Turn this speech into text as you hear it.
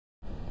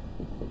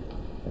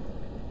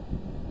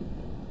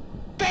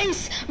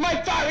face, my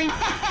fiery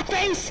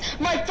face,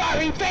 my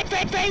fiery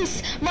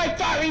face, my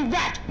fiery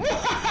rat.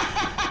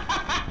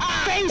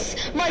 Face,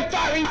 my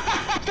fiery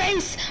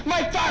face,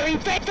 my fiery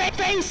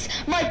face,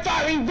 my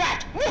fiery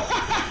rat.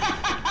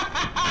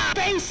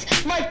 Face,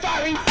 my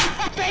fiery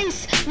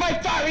face, my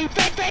fiery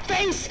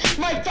face,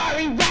 my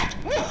fiery rat. Face,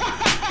 my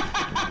fiery face,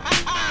 my fiery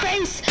face, my fiery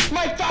rat. Face,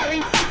 my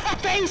fiery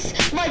face,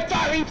 my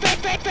fiery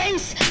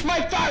face,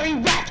 my fiery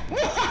rat.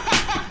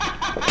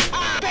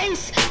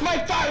 Face, my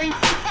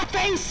fiery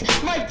face,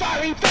 my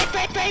fiery face,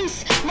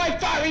 my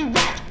fiery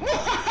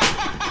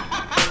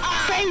rat.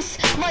 Face,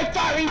 my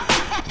fiery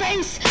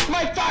face,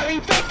 my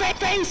fiery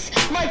face,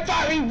 my fiery rat. Face, my fiery face, my fiery face, my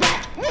fiery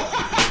rat.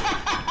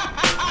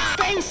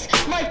 Face,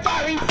 my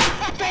fiery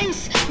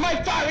face, my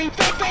fiery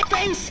face, my fiery rat. Face, my fiery face, my fiery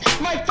face,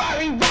 my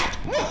fiery rat.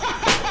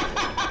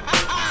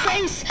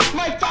 Face,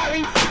 my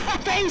fiery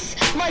face,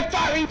 my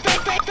fiery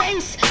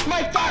face,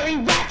 my fiery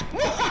rat.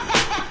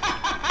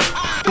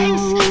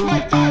 Face, my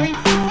fiery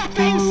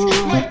face,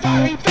 my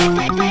fiery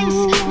face,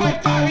 my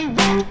fiery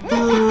rat.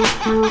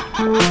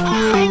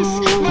 Face,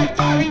 my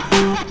fiery face, my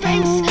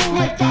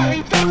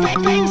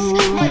fiery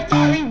face, my fiery rat. Face, my fiery face, my fiery face, my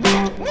fiery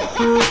rat. Face,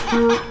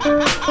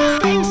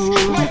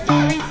 my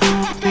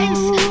fiery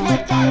face,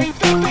 my fiery face, my fiery rat. Face, my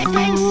fiery face,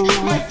 my fiery face, my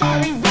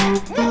fiery rat.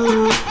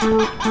 Face,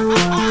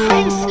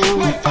 my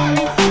fiery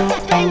face,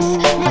 my fiery face, my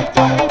fiery rat. Face, my fiery face, my fiery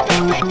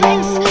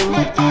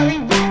face, my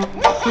fiery rat.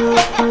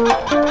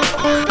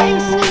 Face, my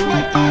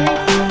fiery face,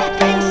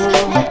 my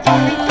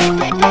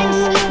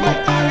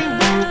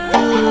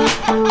fiery face, my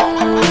fiery rat. Face, my fiery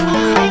face,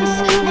 my fiery face, my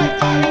fiery rat. Face,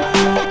 my fiery face,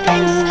 my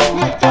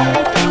fiery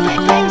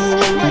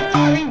face, my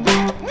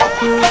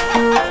fiery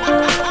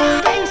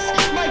rat. Face, my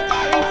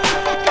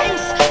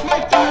fiery face,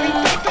 my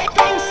fiery face,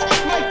 my fiery rat. Face,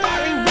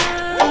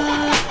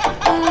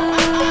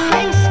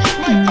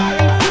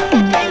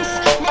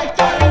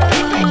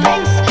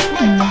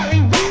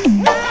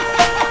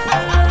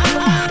 my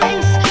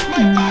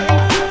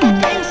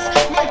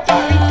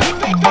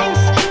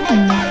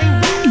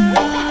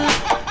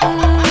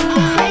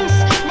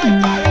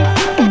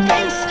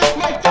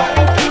fiery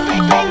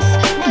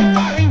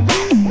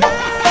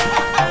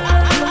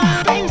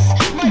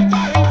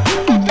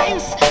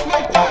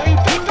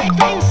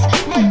face, my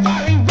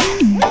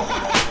fiery face, my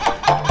fiery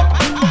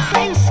rat. Face, my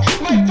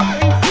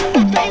fiery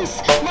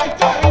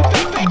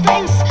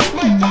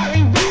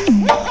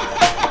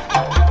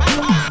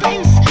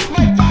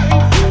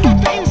face, my fiery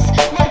face, my fiery rat. Face, my fiery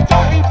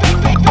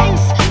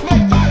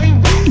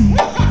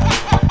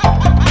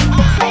face,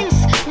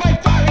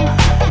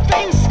 my fiery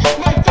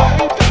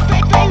face,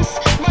 my fiery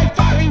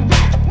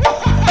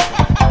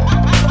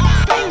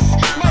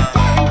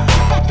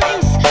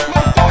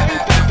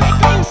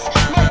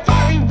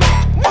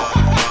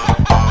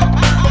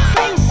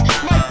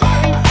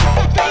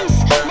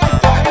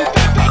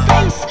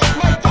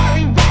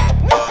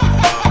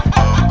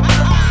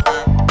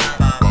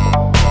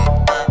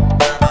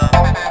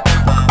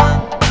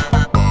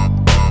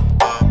my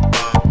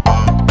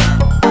fiery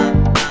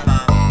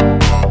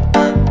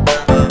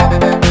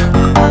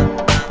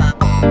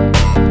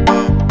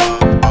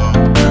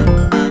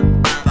face,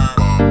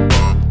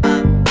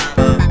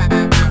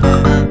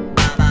 my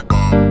fiery rat.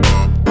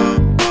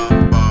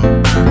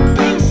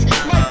 Face,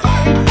 my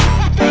fiery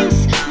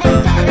face, my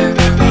fiery face, my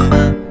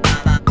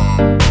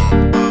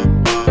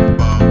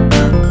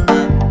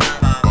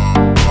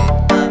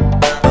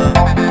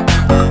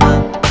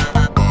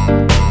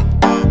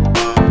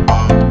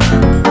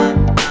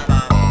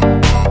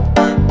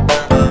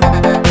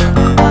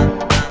rat.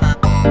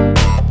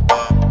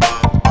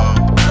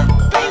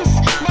 Face, my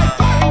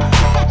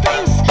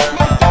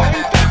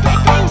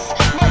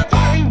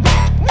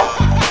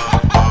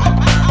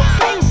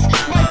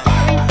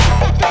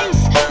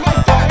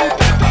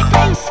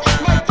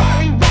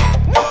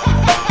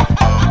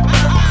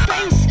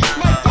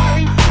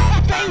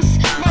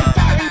face, my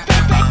fiery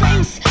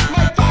face,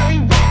 my fiery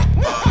rat.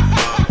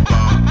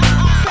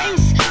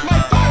 Face, my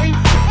fiery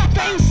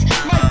face,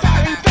 my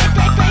fiery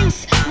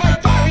face, my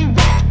fiery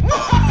rat.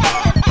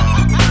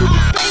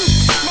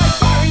 Face, my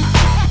fiery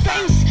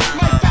face,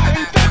 my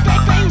fiery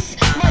face,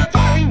 my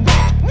fiery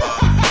rat.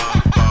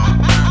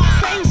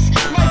 Face,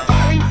 my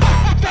fiery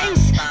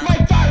face, my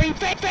fiery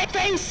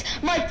face,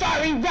 my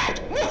fiery rat.